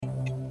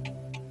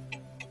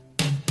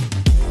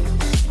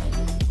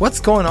What's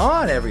going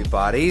on,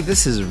 everybody?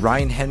 This is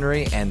Ryan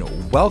Henry,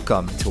 and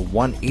welcome to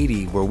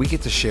 180, where we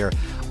get to share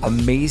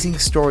amazing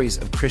stories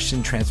of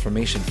Christian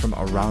transformation from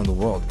around the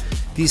world.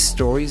 These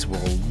stories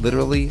will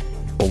literally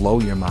blow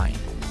your mind.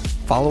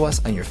 Follow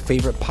us on your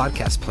favorite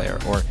podcast player,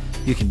 or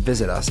you can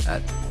visit us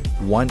at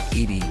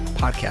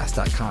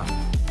 180podcast.com.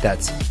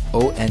 That's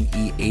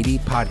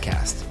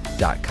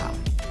ONE80podcast.com.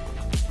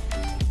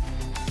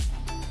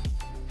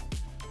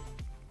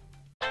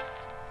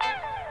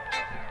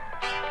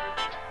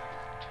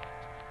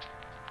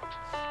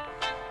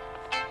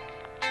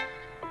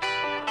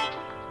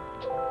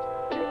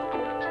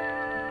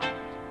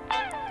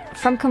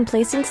 From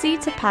complacency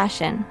to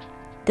passion,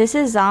 this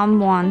is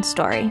Muan's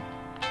story.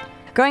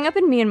 Growing up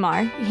in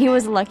Myanmar, he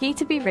was lucky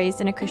to be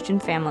raised in a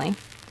Christian family.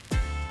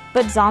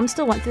 But Zom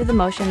still went through the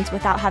motions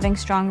without having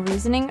strong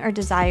reasoning or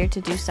desire to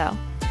do so.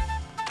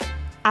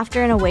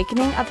 After an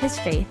awakening of his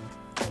faith,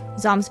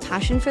 Zom's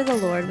passion for the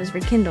Lord was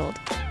rekindled.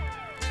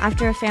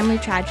 After a family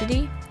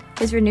tragedy,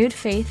 his renewed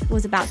faith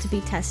was about to be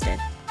tested.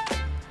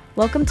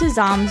 Welcome to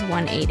Zom's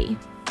 180.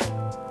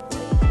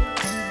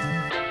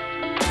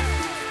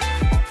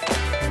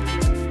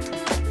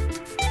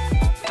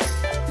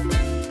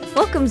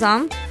 Welcome,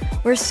 Zom.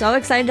 We're so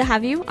excited to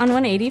have you on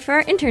 180 for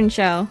our intern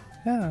show.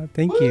 Yeah,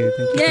 thank you.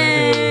 Thank you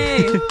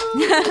Yay! for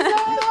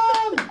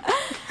having me.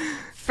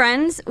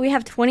 Friends, we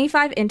have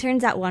 25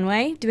 interns at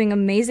OneWay doing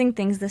amazing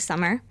things this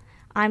summer.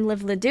 I'm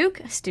Liv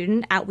Leduc, a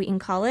student at Wheaton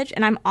College,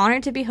 and I'm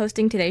honored to be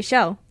hosting today's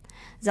show.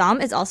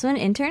 Zom is also an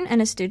intern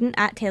and a student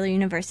at Taylor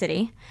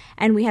University,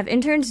 and we have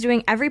interns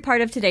doing every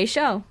part of today's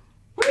show.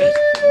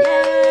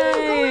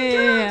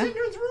 Yay!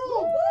 Interns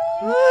rule!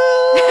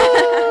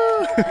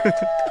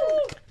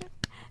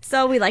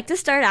 So we like to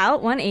start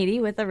out 180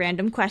 with a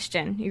random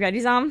question. You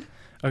ready, Zom?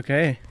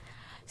 Okay.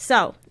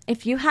 So,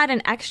 if you had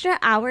an extra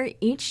hour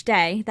each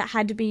day that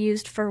had to be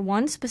used for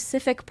one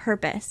specific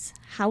purpose,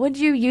 how would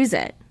you use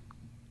it?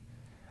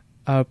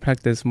 I'll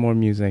practice more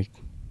music.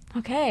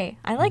 Okay,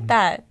 I like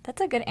that.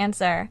 That's a good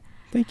answer.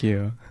 Thank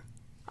you.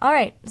 All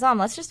right, Zom,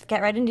 let's just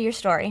get right into your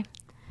story.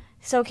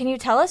 So, can you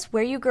tell us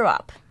where you grew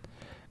up?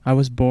 I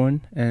was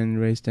born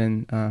and raised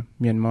in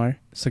Myanmar,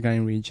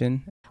 Sagaing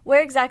region.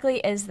 Where exactly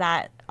is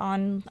that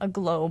on a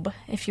globe,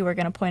 if you were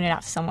going to point it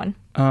out to someone?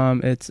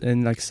 It's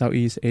in like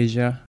Southeast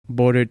Asia,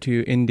 border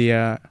to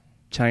India,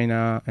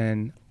 China,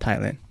 and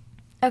Thailand.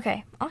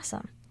 Okay,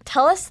 awesome.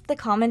 Tell us the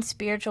common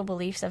spiritual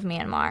beliefs of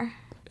Myanmar.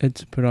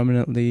 It's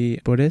predominantly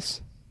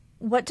Buddhist.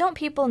 What don't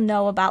people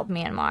know about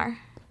Myanmar?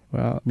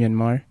 Well,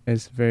 Myanmar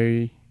is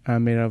very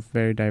made of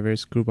very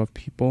diverse group of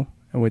people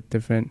with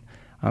different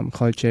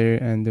culture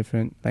and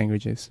different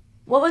languages.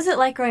 What was it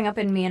like growing up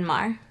in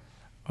Myanmar?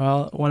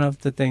 Well, one of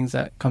the things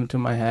that come to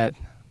my head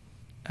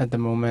at the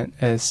moment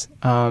is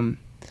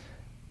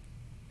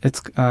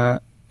it's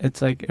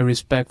like a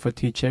respect for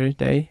teacher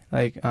day.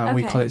 Like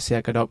we call it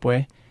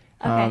Siakadopwe.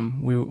 Okay.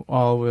 We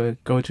all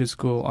would go to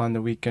school on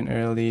the weekend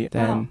early.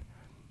 Then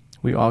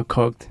we all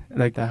cooked,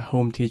 like the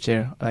home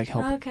teacher like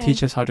help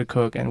teach us how to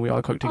cook, and we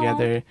all cook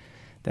together.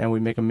 Then we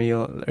make a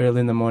meal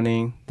early in the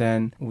morning.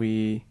 Then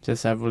we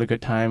just have a really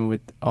good time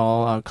with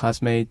all our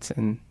classmates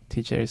and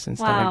teachers and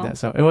stuff like that.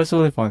 So it was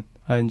really fun.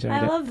 I enjoyed it.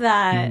 I love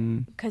that,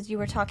 because you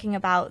were talking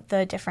about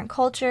the different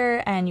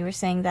culture, and you were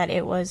saying that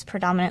it was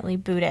predominantly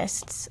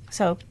Buddhists.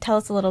 So tell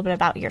us a little bit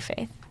about your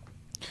faith.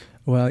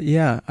 Well,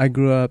 yeah, I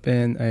grew up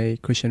in a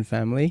Christian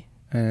family,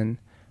 and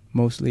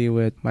mostly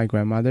with my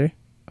grandmother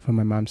from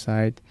my mom's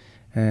side,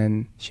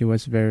 and she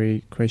was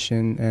very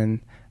Christian and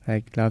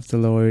like loved the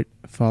Lord,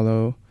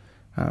 follow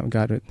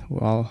God with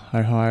all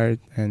her heart,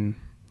 and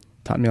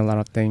taught me a lot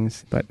of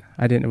things. But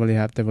I didn't really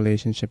have the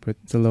relationship with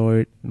the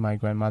Lord. My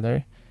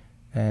grandmother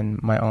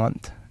and my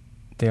aunt,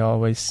 they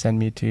always send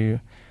me to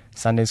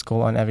Sunday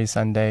school on every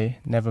Sunday.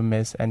 Never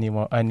miss any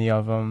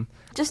of them.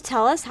 Just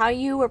tell us how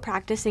you were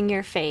practicing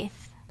your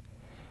faith.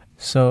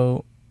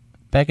 So,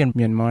 back in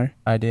Myanmar,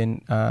 I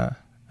didn't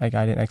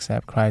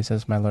accept Christ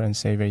as my Lord and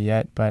Savior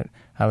yet, but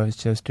I was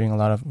just doing a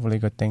lot of really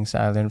good things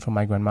that I learned from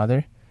my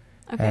grandmother.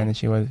 Okay. And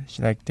they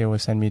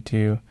would send me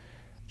to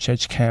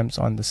church camps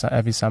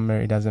every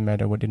summer. It doesn't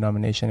matter what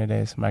denomination it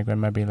is. My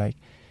grandma would be like,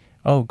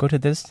 "Oh, go to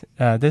this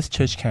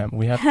church camp.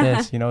 We have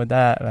this,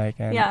 that." Like,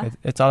 and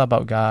it's all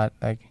about God.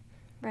 Like,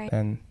 right.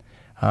 And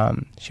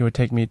she would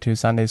take me to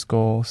Sunday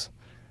schools,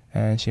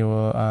 and she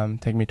will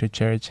take me to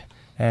church.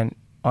 And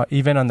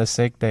even on the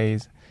sick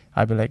days,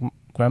 I'd be like,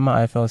 "Grandma,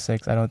 I feel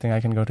sick. I don't think I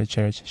can go to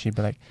church." She'd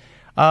be like,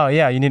 "Oh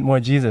yeah, you need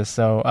more Jesus,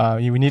 so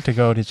you need to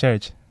go to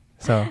church."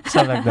 So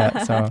stuff like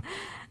that. So,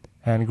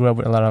 and grew up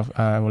with a lot of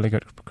really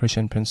good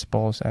Christian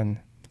principles, and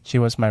she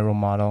was my role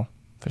model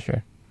for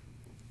sure.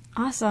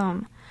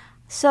 Awesome.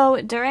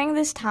 So during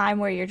this time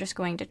where you're just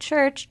going to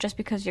church just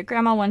because your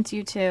grandma wants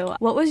you to,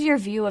 what was your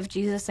view of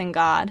Jesus and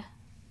God?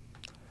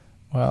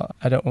 Well,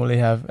 I don't really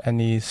have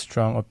any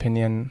strong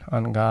opinion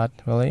on God,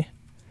 really.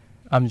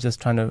 I'm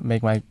just trying to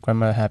make my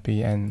grandma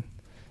happy and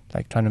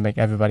like trying to make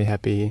everybody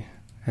happy,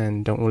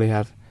 and don't really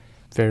have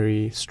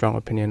very strong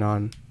opinion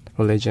on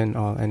religion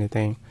or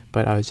anything,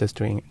 but I was just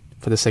doing it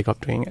for the sake of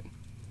doing it.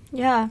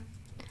 Yeah.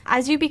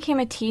 As you became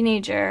a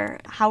teenager,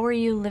 how were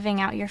you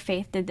living out your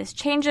faith? Did this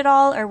change at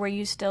all, or were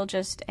you still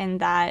just in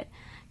that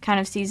kind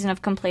of season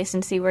of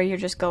complacency where you're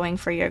just going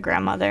for your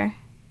grandmother?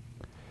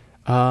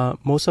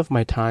 Most of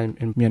my time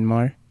in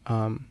Myanmar,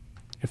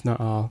 if not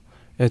all,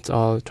 it's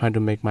all trying to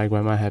make my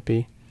grandma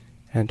happy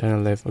and trying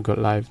to live a good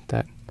life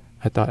that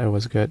I thought it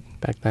was good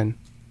back then.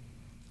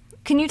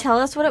 Can you tell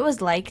us what it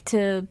was like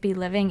to be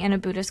living in a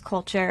Buddhist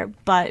culture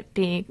but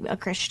being a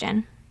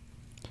Christian?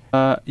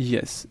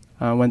 Yes.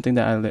 One thing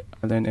that I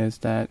learned is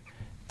that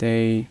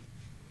they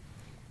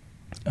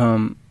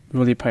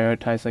really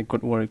prioritize like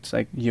good works,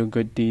 like your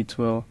good deeds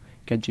will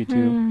get you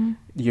to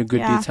your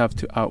good deeds have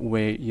to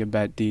outweigh your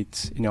bad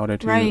deeds in order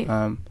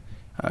to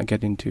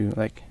get into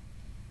like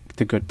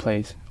the good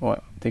place,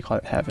 or they call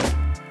it heaven.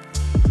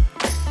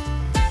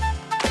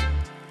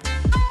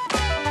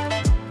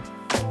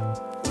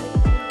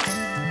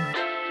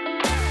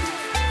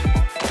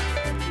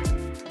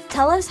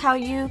 Tell us how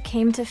you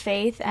came to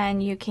faith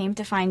and you came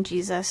to find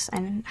Jesus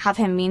and have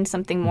him mean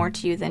something more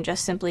to you than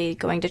just simply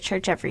going to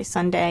church every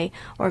Sunday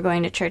or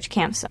going to church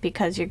camps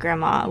because your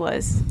grandma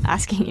was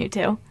asking you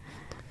to.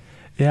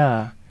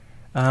 Yeah.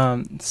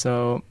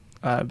 So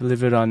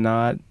believe it or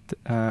not,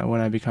 when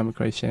I become a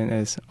Christian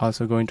is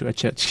also going to a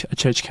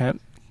church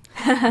camp.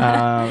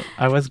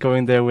 I was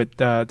going there with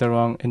the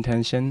wrong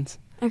intentions.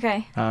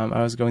 Okay.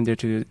 I was going there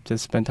to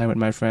just spend time with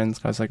my friends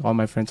because like all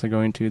my friends are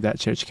going to that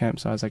church camp.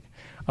 So I was like,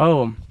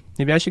 oh,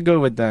 maybe I should go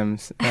with them,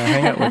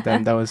 hang out with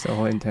them. That was the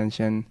whole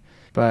intention.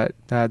 But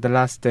the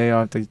last day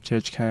of the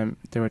church camp,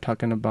 they were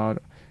talking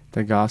about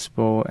the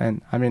gospel.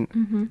 And I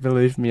mean,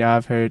 believe me,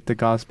 I've heard the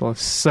gospel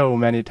so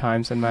many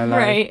times in my life.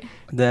 Right.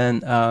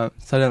 Then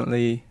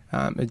suddenly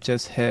it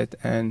just hit,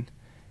 and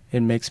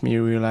it makes me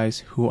realize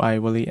who I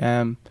really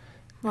am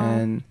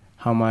and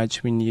how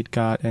much we need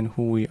God and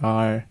who we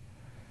are.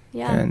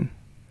 Yeah. And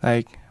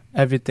like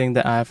everything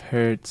that I've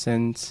heard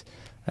since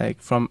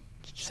like from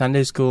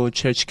Sunday school,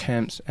 church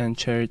camps, and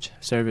church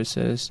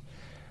services,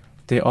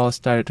 they all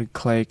started to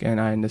click, and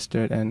I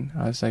understood, and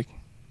I was like,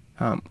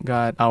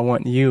 God, I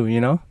want you,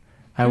 you know?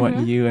 I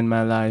want you in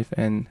my life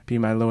and be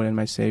my Lord and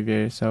my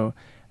Savior. So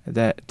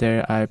that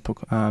there I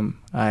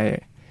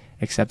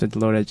accepted the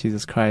Lord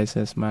Jesus Christ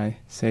as my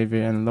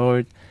Savior and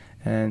Lord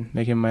and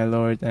make him my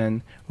Lord,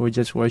 and we're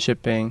just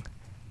worshiping.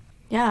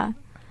 Yeah.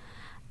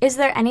 Is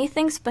there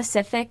anything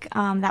specific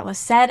that was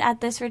said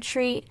at this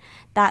retreat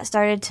that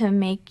started to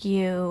make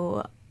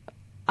you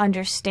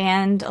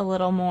understand a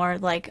little more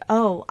like,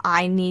 oh,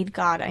 I need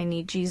God, I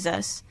need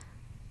Jesus?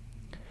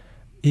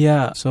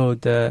 Yeah, so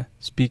the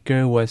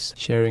speaker was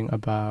sharing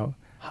about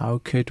how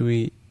could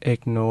we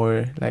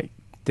ignore like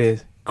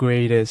the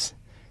greatest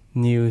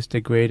news,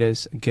 the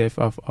greatest gift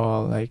of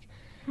all, like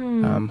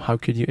how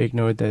could you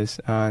ignore this?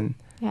 And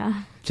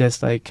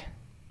just like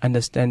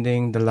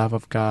understanding the love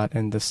of God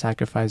and the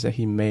sacrifice that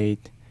he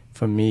made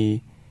for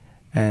me,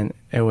 and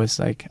it was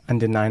like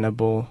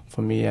undeniable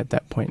for me at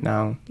that point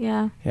now.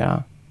 Yeah.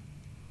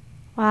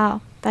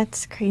 Wow,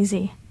 that's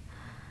crazy.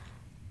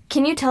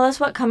 Can you tell us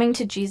what coming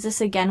to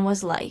Jesus again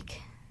was like?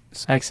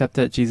 So I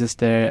accepted Jesus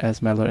there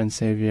as my Lord and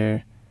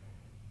Savior.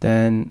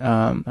 Then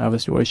I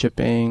was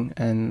worshiping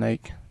and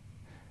like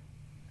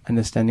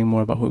understanding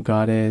more about who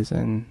God is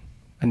and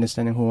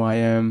understanding who I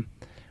am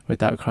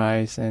without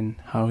Christ and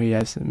how he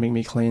has made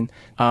me clean.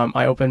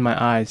 I opened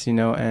my eyes, you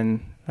know,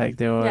 and like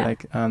they were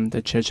like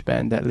the church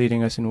band that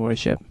leading us in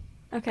worship.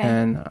 Okay.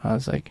 And I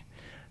was like,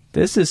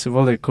 this is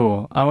really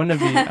cool. I want to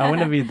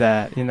be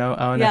that, you know.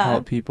 I want to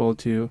help people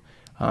to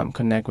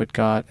connect with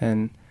God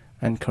and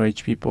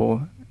encourage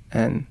people,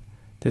 and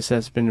this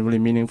has been really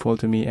meaningful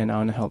to me, and I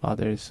want to help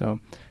others. So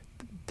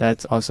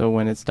that's also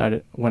when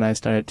I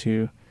started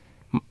to.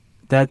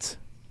 That's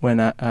when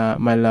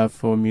my love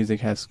for music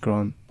has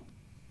grown.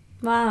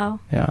 Wow.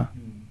 Yeah.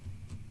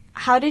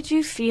 How did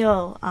you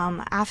feel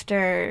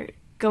after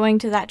going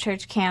to that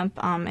church camp,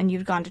 and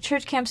you'd gone to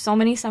church camp so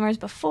many summers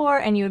before,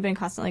 and you had been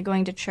constantly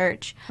going to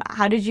church?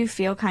 How did you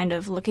feel kind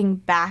of looking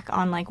back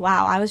on like,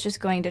 wow, I was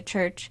just going to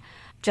church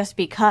just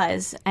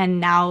because, and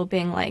now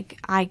being like,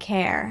 I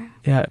care?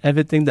 Yeah,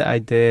 everything that I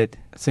did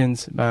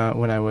since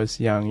when I was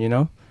young, you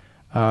know,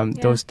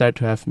 those start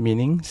to have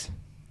meanings.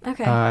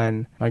 Okay.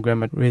 And my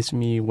grandma raised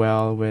me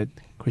well with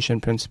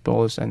Christian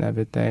principles and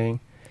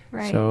everything.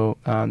 Right. So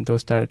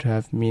those started to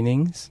have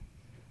meanings.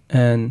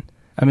 And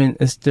I mean,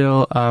 it's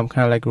still kind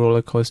of like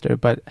roller coaster,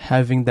 but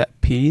having that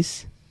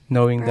peace,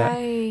 knowing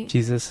that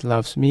Jesus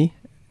loves me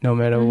no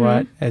matter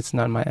what, it's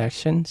not my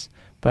actions,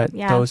 but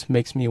those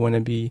makes me want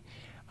to be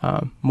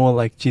more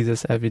like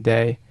Jesus every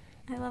day.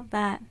 I love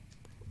that.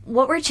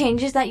 What were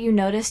changes that you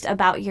noticed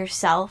about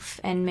yourself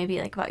and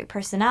maybe like about your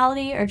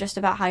personality or just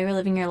about how you're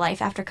living your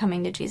life after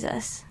coming to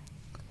Jesus?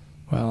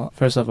 Well,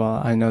 first of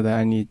all, I know that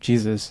I need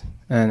Jesus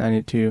and I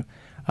need to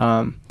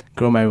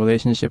grow my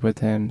relationship with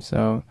him.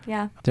 So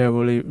there are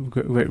really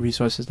great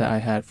resources that I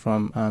had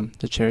from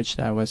the church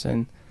that I was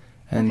in.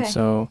 And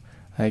so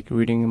like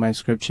reading my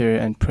scripture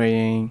and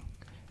praying,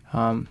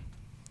 I'm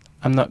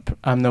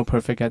no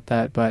perfect at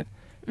that, but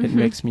it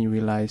makes me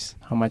realize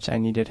how much I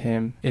needed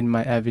him in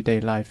my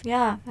everyday life.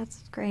 Yeah,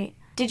 that's great.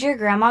 Did your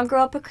grandma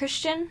grow up a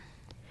Christian?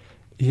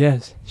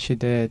 Yes, she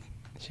did.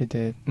 She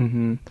did.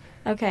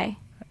 Okay.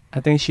 I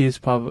think she was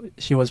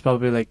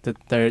probably like the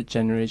third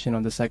generation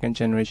or the second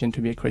generation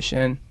to be a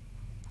Christian.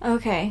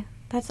 Okay,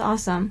 that's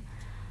awesome.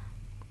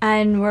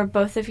 And were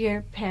both of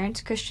your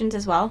parents Christians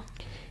as well?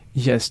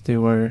 Yes, they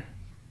were.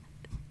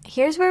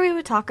 Here's where we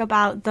would talk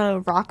about the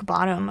rock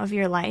bottom of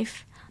your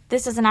life.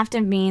 This doesn't have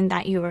to mean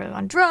that you were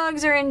on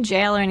drugs or in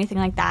jail or anything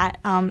like that.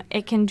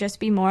 It can just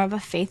be more of a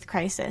faith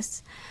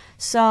crisis.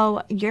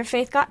 So your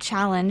faith got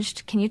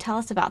challenged. Can you tell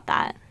us about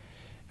that?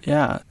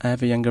 Yeah, I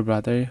have a younger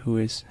brother who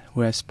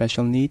has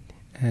special need,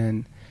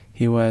 and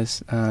he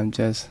was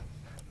just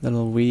a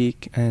little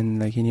weak, and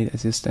like he needed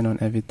assistance on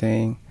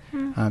everything.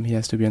 He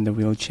has to be in the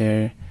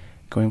wheelchair,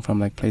 going from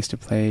like place to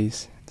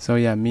place. So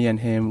yeah, me and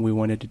him, we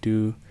wanted to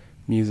do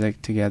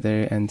music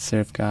together and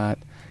serve God,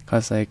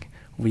 cause like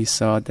we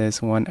saw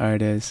this one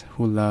artist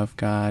who loved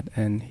God,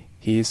 and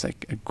he's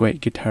like a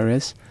great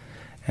guitarist,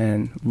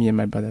 and me and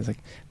my brother was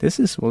like, this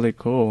is really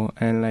cool.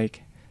 And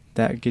like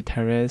that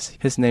guitarist,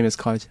 his name is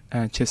called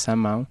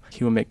Chisamao.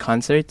 He will make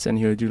concerts and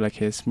he will do like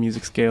his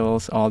music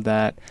skills, all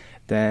that.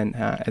 Then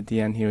at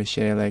the end he will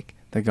share like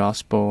the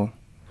gospel.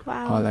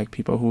 Wow. Or like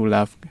people who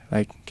love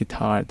like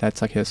guitar.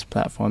 That's like his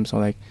platform. So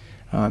like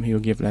he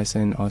will give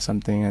lesson or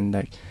something and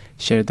like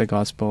share the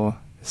gospel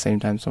at the same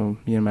time. So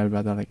me and my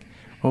brother like,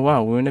 oh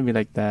wow, we want to be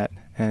like that.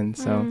 And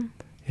so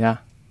yeah,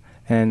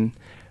 and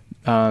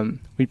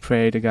we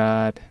pray to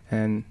God,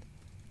 and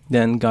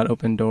then God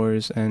opened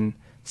doors, and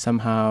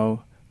somehow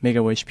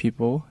Make-A-Wish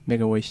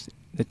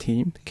the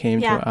team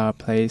came to our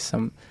place.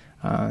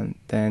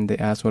 Then they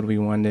asked what we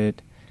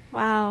wanted.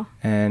 Wow.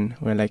 And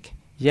we're like,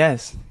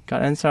 yes,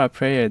 God answered our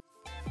prayer.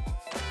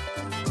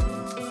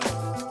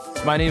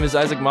 My name is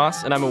Isaac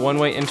Moss, and I'm a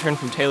OneWay intern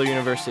from Taylor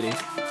University.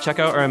 Check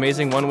out our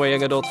amazing OneWay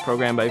Young Adults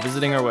program by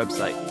visiting our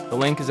website. The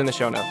link is in the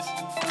show notes.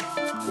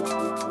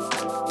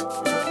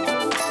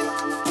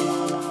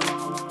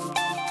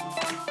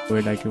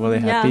 We're like really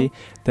happy.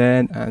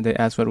 Then they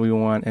asked what we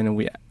want, and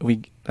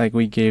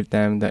we gave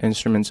them the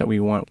instruments that we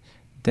want.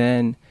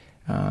 Then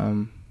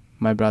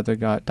my brother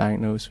got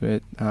diagnosed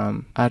with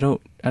I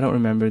don't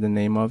remember the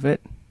name of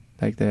it,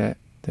 like the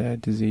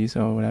disease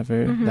or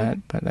whatever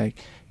that. But like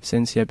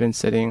since he had been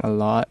sitting a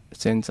lot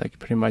since like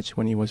pretty much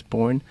when he was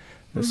born,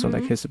 so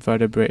like his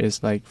vertebrae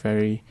is like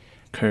very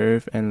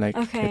curved, and like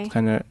it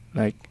kind of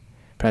like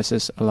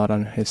presses a lot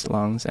on his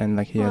lungs, and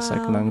like he has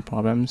like lung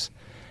problems.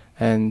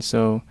 And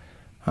so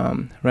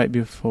right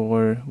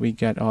before we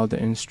get all the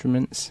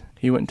instruments,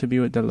 he went to be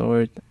with the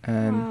Lord.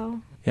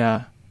 And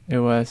yeah, it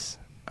was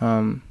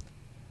a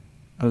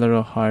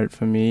little hard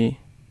for me,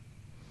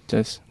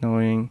 just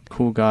knowing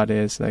who God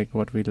is, like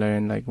what we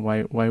learned, like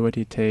why would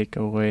he take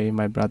away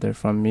my brother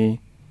from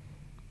me,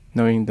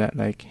 knowing that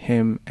like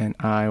him and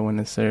I want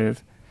to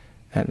serve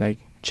at like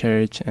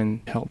church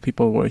and help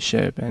people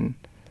worship and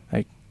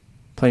like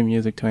play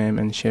music to him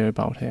and share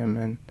about him.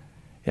 And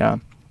yeah,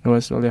 it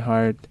was really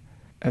hard.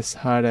 As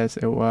hard as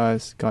it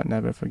was, God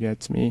never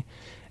forgets me.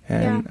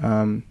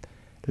 And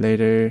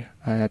later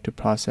I had to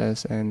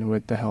process, and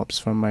with the helps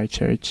from my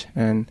church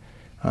and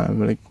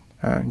really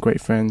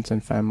great friends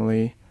and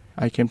family,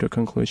 I came to a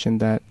conclusion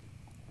that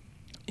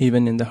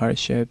even in the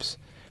hardships,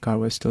 God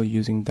was still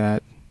using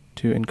that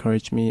to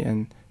encourage me.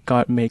 And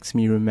God makes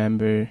me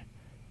remember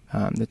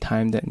the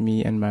time that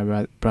me and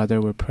my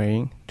brother were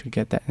praying to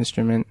get that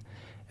instrument,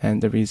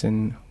 and the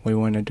reason we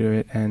want to do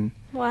it. And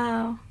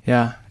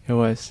yeah, it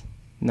was.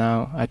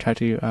 Now I try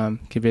to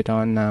keep it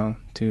on now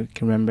to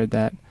remember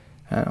that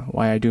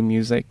why I do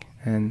music,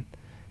 and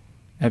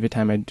every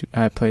time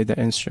I play the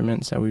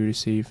instruments that we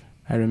receive,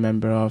 I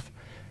remember of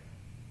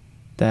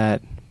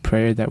that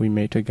prayer that we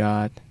made to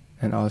God,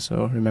 and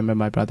also remember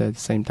my brother at the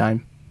same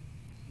time.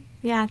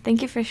 Yeah,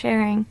 thank you for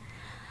sharing.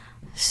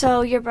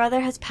 So your brother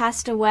has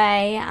passed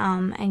away,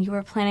 and you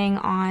were planning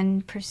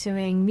on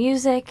pursuing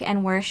music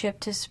and worship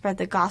to spread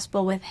the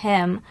gospel with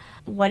him.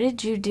 What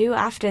did you do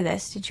after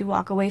this? Did you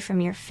walk away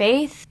from your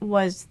faith?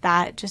 Was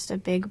that just a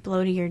big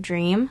blow to your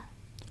dream?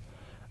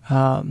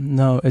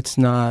 No, it's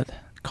not.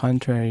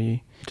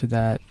 Contrary to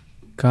that,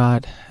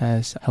 God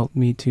has helped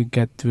me to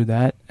get through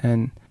that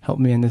and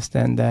helped me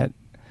understand that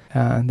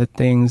the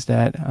things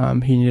that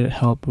he needed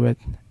help with,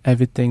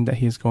 everything that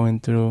he's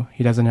going through,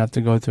 he doesn't have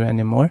to go through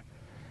anymore.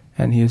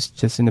 And he's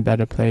just in a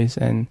better place,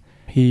 and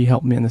he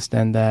helped me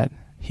understand that.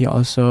 He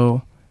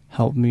also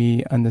helped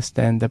me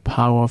understand the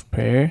power of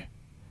prayer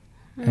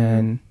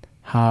and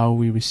how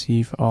we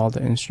receive all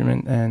the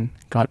instrument, and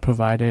God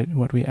provided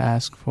what we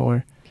asked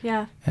for.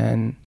 Yeah.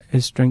 And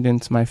it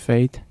strengthens my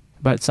faith,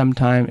 but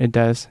sometimes it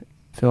does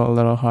feel a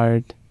little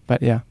hard.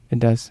 But yeah, it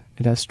does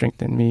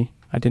strengthen me.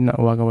 I did not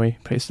walk away.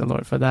 Praise the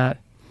Lord for that.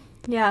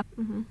 Yeah.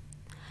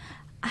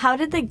 How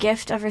did the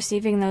gift of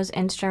receiving those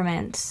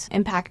instruments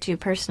impact you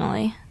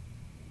personally?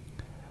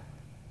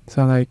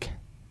 So like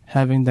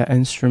having the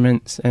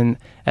instruments and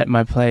at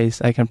my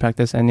place, I can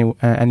practice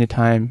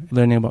anytime,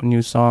 learning about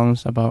new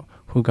songs, about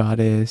who God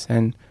is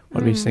and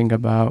what we sing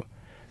about.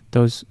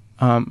 those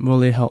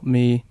really helped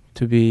me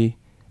to be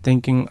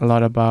thinking a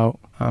lot about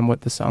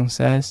what the song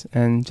says,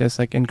 and just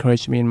like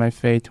encouraged me in my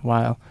faith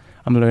while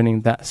I'm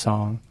learning that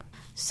song.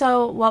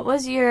 So what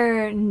was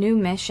your new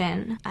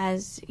mission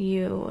as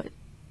you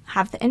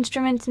have the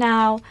instruments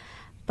now,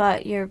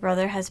 but your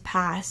brother has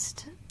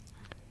passed?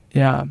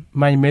 Yeah,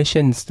 my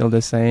mission is still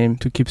the same,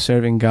 to keep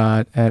serving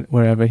God at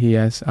wherever He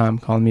has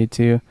called me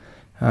to,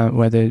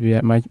 whether it be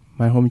at my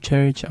home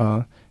church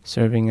or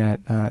serving at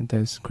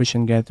this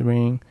Christian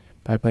gathering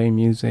by playing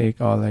music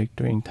or like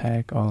doing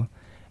tech or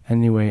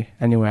anyway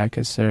I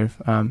could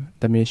serve.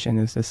 The mission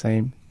is the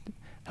same,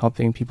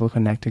 helping people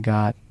connect to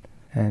God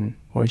and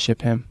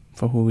worship Him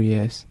for who He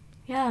is.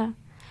 Yeah.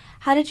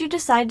 How did you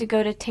decide to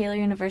go to Taylor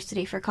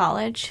University for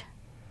college?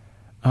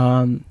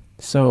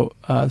 So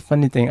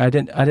funny thing, I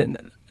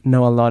didn't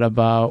know a lot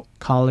about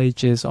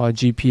colleges or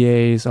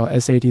GPAs or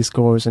SAT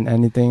scores and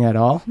anything at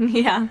all.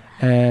 Yeah.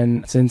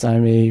 And since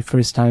I'm a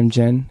first-time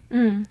gen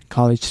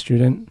college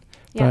student,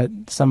 Yeah.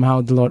 but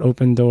somehow the Lord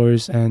opened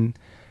doors, and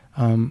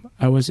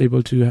I was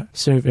able to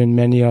serve in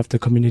many of the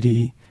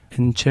community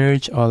in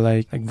church or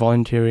like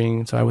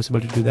volunteering. So I was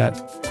able to do that.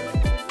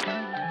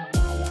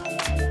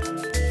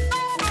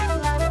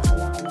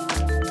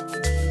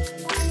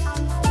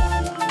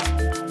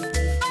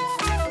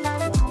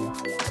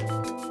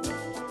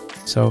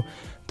 So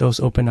those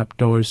open up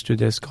doors to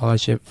the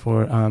scholarship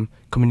for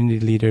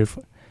community leader.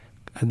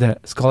 The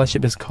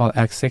scholarship is called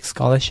Act 6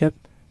 Scholarship.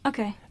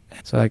 Okay.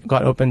 So I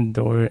got open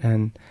door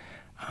and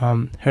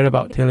heard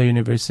about Taylor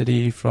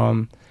University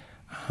from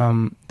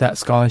that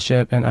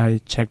scholarship, and I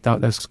checked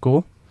out the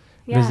school,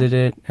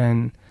 visited,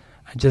 and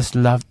I just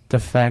loved the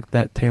fact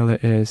that Taylor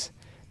is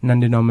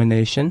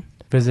non-denomination.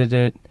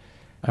 Visited,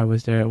 I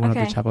was there at one of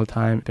the chapel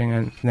time,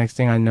 and next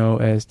thing I know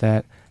is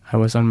that I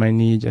was on my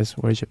knee just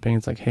worshiping.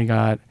 It's like, hey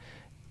God,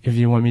 if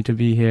you want me to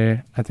be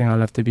here, I think I'll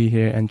have to be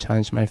here and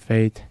challenge my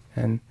faith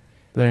and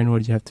learn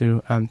what you have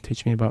to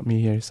teach me about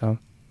me here. So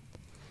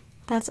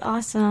that's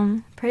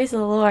awesome. Praise the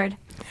Lord.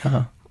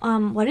 Yeah.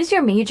 What is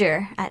your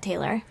major at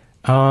Taylor?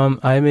 I'm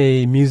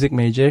a music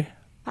major.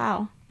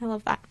 Wow, I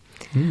love that.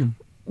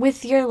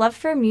 With your love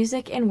for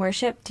music and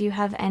worship, do you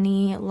have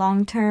any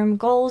long-term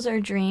goals or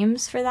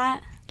dreams for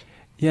that?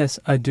 Yes,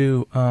 I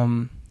do.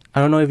 I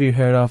don't know if you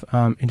heard of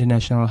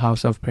International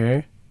House of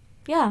Prayer.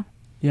 Yeah.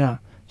 Yeah,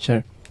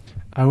 sure.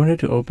 I wanted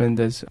to open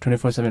this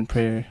 24/7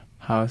 prayer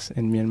house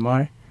in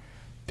Myanmar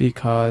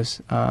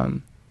because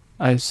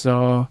I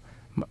saw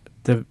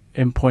the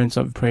importance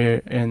of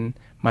prayer in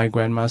my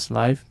grandma's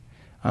life.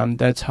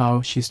 That's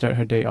how she started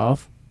her day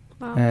off.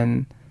 Wow.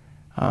 And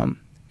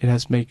it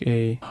has made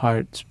a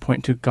heart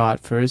point to God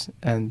first,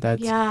 and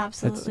that's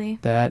absolutely.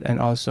 That's that.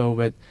 And also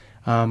with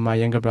my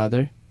younger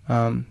brother,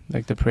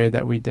 like the prayer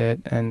that we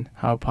did and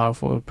how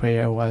powerful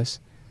prayer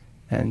was,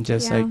 and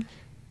just like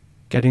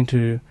getting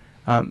to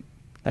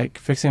like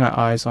fixing our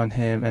eyes on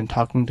Him and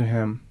talking to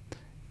Him.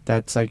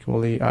 That's like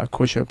really a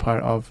crucial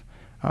part of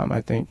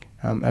I think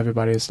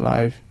everybody's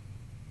life.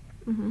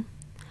 Mm-hmm.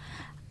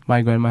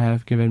 My grandma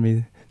have given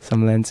me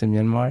some lands in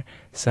Myanmar,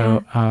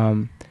 so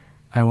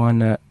I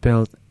want to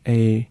build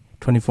a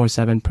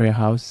 24/7 prayer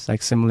house,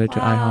 like similar to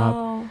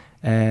IHOP.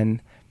 And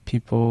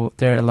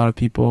there are a lot of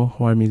people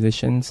who are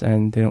musicians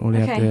and they don't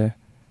really have the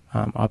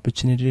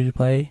opportunity to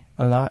play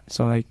a lot,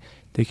 so like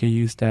they can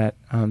use that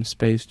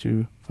space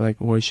for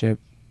like worship.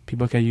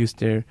 People can use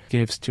their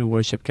gifts to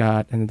worship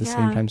God and at the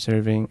same time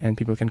serving, and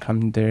people can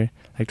come there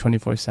like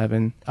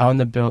 24/7. I want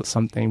to build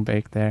something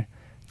big there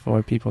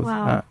for people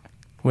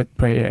with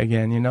prayer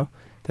again,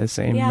 the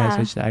same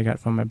message that I got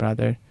from my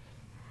brother.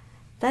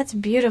 That's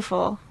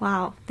beautiful.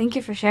 Wow. Thank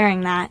you for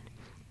sharing that.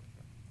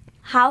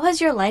 How has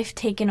your life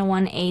taken a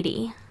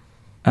 180?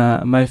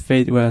 My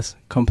faith was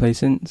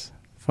complacent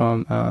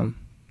from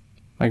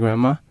my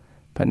grandma,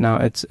 but now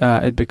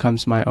it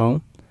becomes my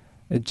own.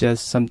 It's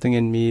just something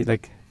in me,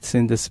 like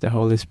since the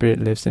Holy Spirit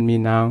lives in me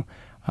now,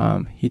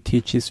 He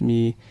teaches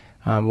me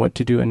what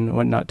to do and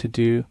what not to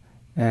do,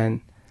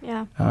 and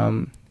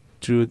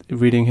through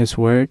reading His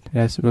Word,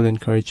 that's really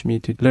encouraged me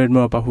to learn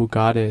more about who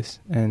God is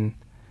and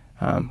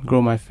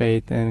grow my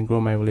faith and grow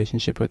my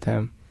relationship with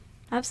Him.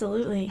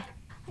 Absolutely.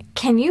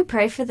 Can you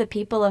pray for the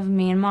people of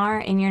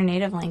Myanmar in your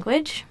native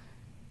language?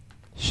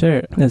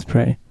 Sure, let's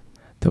pray.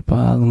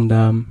 Topa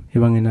lungdam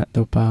ibangina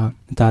topa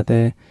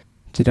tate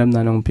chidam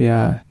nanong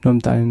pia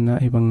nom na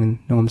ibangin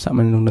nom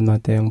saman lungdam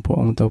nate ang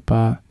poong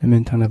topa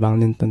namin tang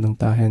nabangnin tandong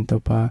tahen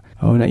topa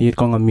o na iit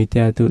kong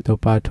amitia tu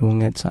topa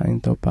tunget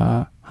saing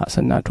topa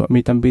hasan na tu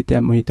amitam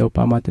bitia mo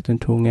topa matatun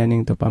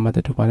tungening topa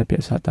matatupa na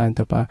pia satan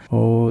topa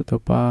o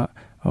topa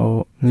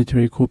o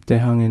literary kup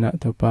te hangina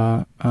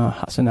topa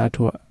hasan na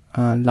tu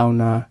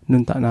launa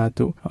nunta na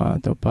tu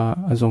topa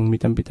azong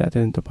mitam pita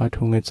ten topa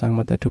thunget sang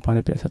mate tupa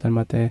na pia satan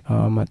mate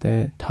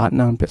that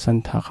nang pia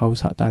san tha khau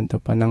satan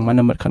topa nang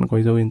manamat khan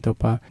koi zo in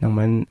topa nang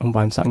man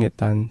ongban sanget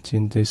tan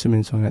chin de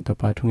sumin song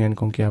topa thungen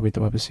kong kya bi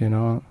topa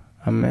pisino.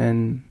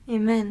 Amen.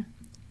 Amen.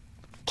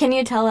 Can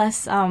you tell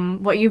us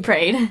what you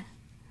prayed?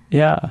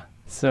 Yeah.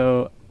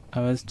 So I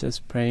was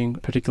just praying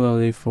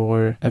particularly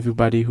for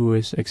everybody who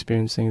is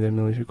experiencing the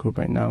military coup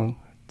right now.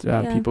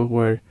 People who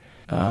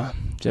are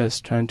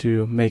just trying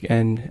to make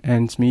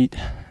ends meet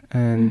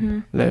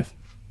and live.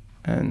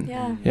 And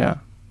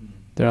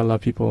there are a lot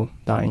of people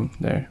dying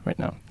there right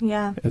now.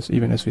 Yeah.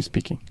 Even as we're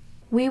speaking.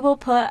 We will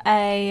put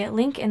a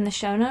link in the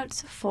show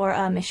notes for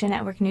a Mission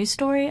Network news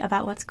story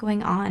about what's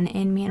going on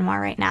in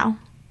Myanmar right now.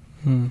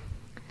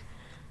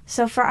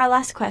 So for our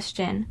last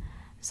question,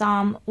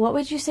 Zom, what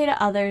would you say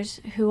to others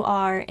who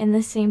are in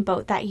the same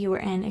boat that you were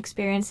in,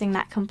 experiencing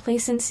that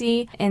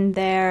complacency in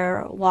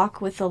their walk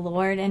with the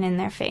Lord and in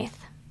their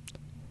faith?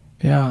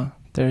 Yeah,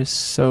 there's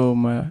so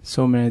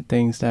many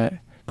things that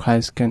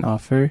Christ can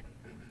offer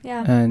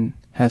and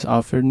has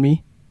offered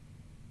me.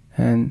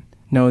 And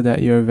know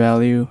that you're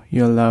valued,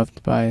 you're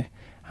loved by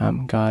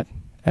God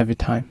every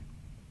time.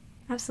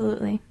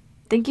 Absolutely.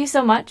 Thank you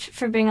so much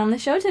for being on the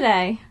show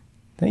today.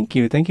 Thank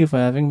you. Thank you for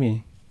having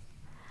me.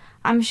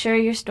 I'm sure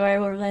your story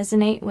will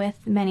resonate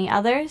with many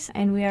others,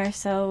 and we are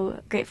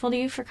so grateful to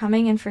you for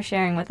coming and for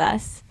sharing with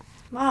us.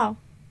 Wow.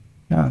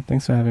 Yeah,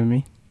 thanks for having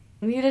me.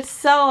 You did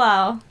so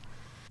well.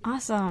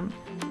 Awesome.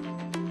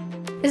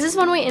 This is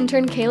OneWay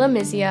intern Kayla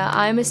Mizia.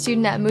 I'm a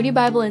student at Moody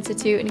Bible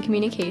Institute in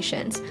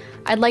Communications.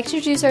 I'd like to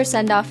introduce our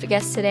send-off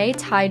guest today,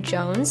 Ty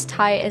Jones.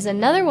 Ty is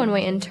another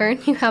OneWay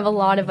intern. You have a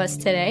lot of us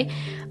today.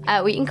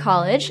 At Wheaton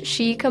College,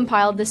 she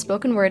compiled the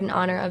spoken word in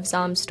honor of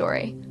Zom's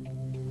story.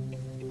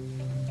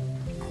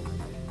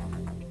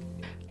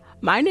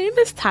 My name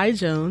is Ty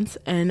Jones,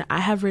 and I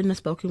have written a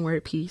spoken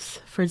word piece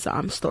for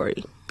Zom's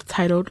story,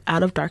 titled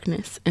Out of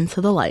Darkness into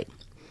the Light.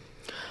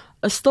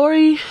 A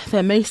story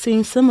that may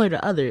seem similar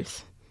to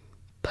others,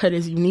 but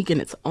is unique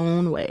in its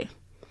own way.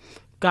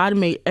 God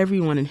made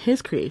everyone in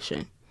his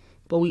creation,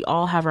 but we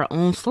all have our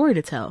own story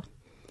to tell.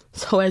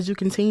 So as you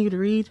continue to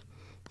read,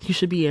 you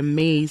should be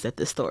amazed at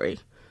this story.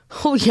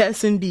 Oh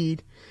yes,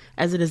 indeed,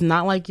 as it is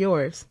not like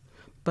yours,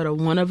 but a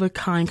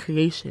one-of-a-kind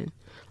creation,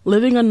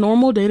 living a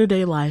normal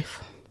day-to-day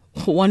life,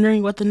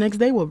 wondering what the next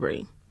day will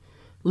bring,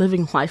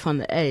 living life on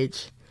the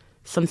edge.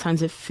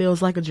 Sometimes it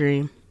feels like a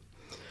dream,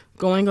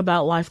 going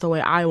about life the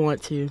way I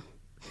want to,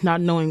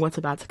 not knowing what's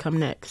about to come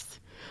next,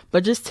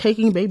 but just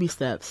taking baby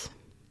steps.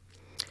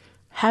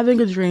 Having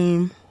a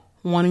dream,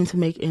 wanting to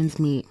make ends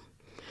meet,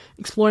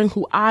 exploring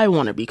who I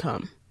want to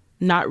become,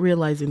 not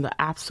realizing the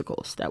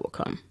obstacles that will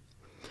come.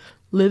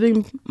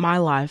 Living my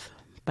life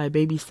by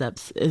baby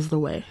steps is the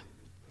way.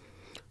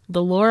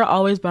 The Lord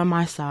always by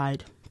my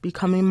side,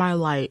 becoming my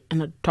light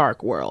in a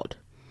dark world,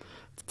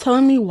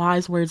 telling me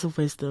wise words of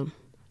wisdom,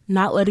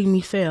 not letting me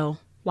fail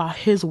while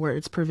his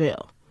words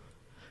prevail.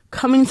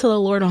 Coming to the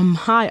Lord on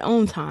my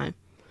own time,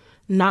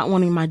 not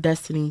wanting my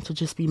destiny to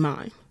just be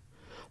mine.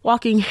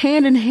 Walking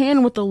hand in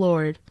hand with the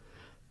Lord,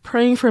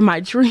 praying for my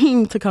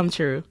dream to come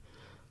true.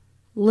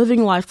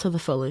 Living life to the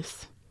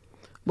fullest,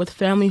 with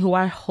family who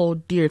I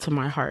hold dear to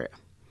my heart,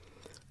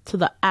 to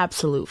the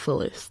absolute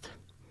fullest.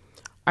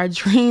 Our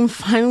dream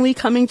finally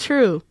coming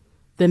true,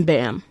 then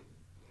bam,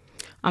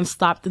 I'm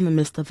stopped in the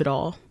midst of it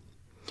all.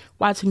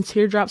 Watching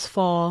teardrops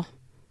fall,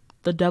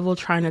 the devil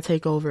trying to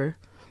take over,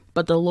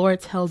 but the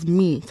Lord tells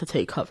me to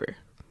take cover.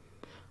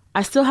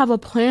 I still have a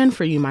plan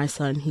for you, my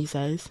son, he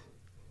says.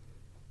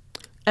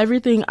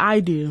 Everything I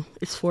do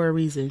is for a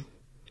reason.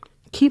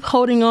 Keep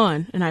holding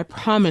on, and I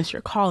promise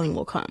your calling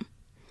will come.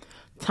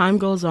 Time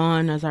goes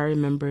on as I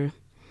remember.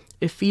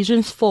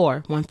 Ephesians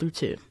 4,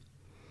 1-2.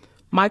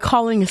 My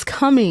calling is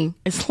coming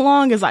as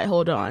long as I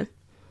hold on.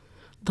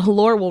 The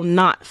Lord will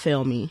not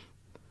fail me.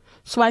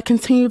 So I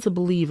continue to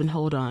believe and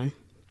hold on,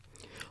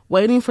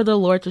 waiting for the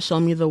Lord to show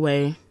me the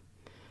way.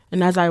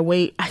 And as I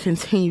wait, I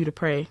continue to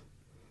pray.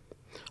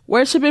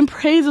 Worship and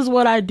praise is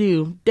what I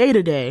do day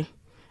to day,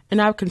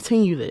 and I'll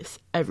continue this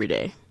every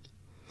day.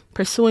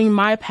 Pursuing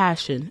my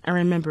passion and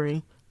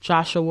remembering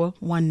Joshua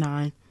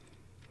 1:9.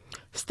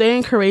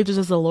 Staying courageous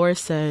as the Lord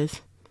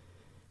says,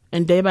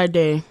 and day by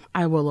day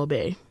I will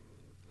obey.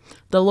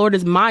 The Lord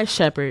is my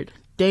shepherd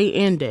day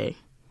and day,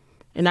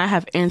 and I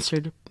have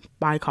answered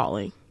my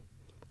calling.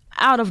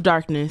 Out of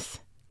darkness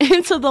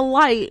into the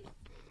light,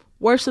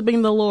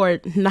 worshiping the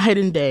Lord night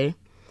and day,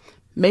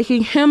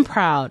 making him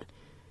proud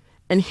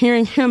and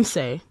hearing him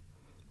say,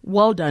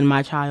 well done,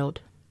 my child.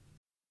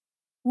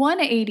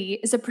 180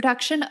 is a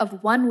production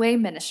of OneWay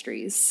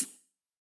Ministries.